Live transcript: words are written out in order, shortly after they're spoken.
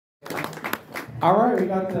All right, we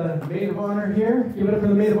got the maid of honor here. Give it up for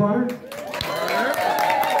the maid of honor.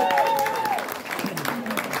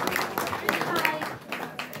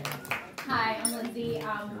 Hi, I'm Lindsay.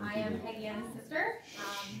 I am Peggy Ann's sister.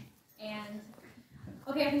 And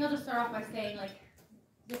okay, I think I'll just start off by saying, like,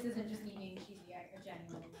 this isn't just me being cheesy. I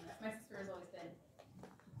genuinely mean this. My sister has always been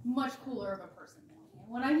much cooler of a person than me.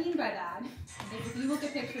 And what I mean by that is if you look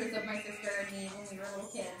at pictures of my sister and me when we were little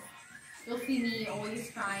kids, you'll see me always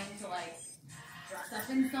trying to, like, dress up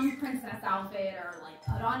in some princess outfit or, like,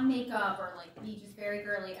 put on makeup or, like, be just very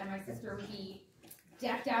girly. And my sister would be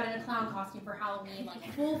decked out in a clown costume for Halloween,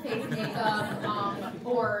 like full face makeup,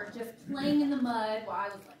 or just playing in the mud while I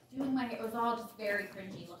was, like, doing my hair. It was all just very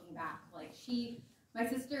cringy looking back. Like, my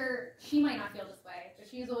sister, she might not feel this way, but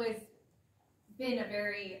she's always been a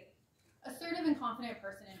very assertive and confident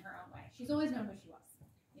person in her own way. She's always known who she was.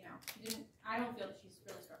 You know, I don't feel that she's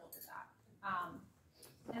really struggled with that.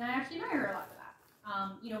 And I actually admire her a lot for that.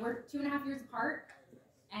 You know, we're 2.5 years apart,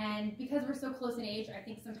 and because we're so close in age, I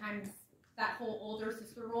think sometimes that whole older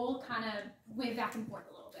sister role kind of went back and forth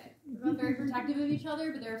a little bit. We're both very protective of each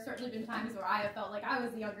other, but there have certainly been times where I have felt like I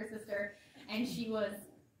was the younger sister, and she was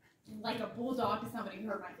like a bulldog to somebody who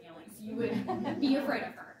hurt my feelings. You would be afraid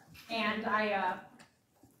of her. And I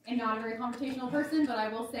am not a very confrontational person, but I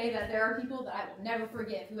will say that there are people that I will never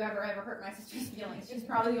forgive whoever ever hurt my sister's feelings. She's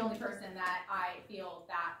probably the only person that I feel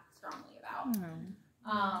that strongly about.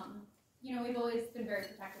 You know, we've always been very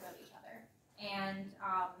protective of each other. And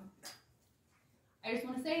I just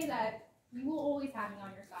want to say that you will always have me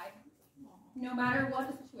on your side. No matter what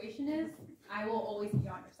the situation is, I will always be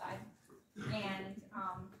on your side. And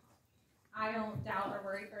I don't doubt or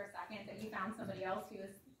worry for a second that you found somebody else who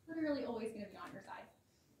is literally always going to be on your side.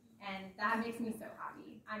 And that makes me so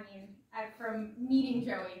happy. I mean, from meeting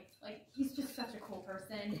Joey, like, he's just such a cool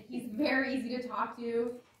person. He's very easy to talk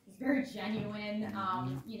to. He's very genuine.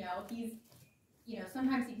 You know,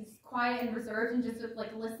 sometimes he's quiet and reserved and just,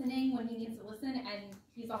 like, listening when he needs to listen. And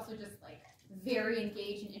he's also just, like, very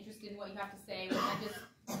engaged and interested in what you have to say.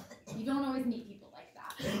 You don't always meet people like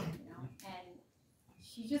that, you know. And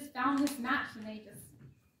she just found this match, and they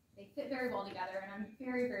fit very well together. And I'm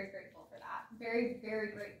very, very grateful for that. Very,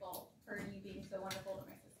 very grateful for you being so wonderful to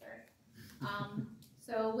my sister.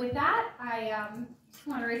 So with that, I just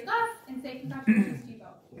want to raise a glass and say congratulations to you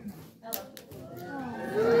both. I love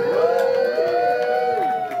you.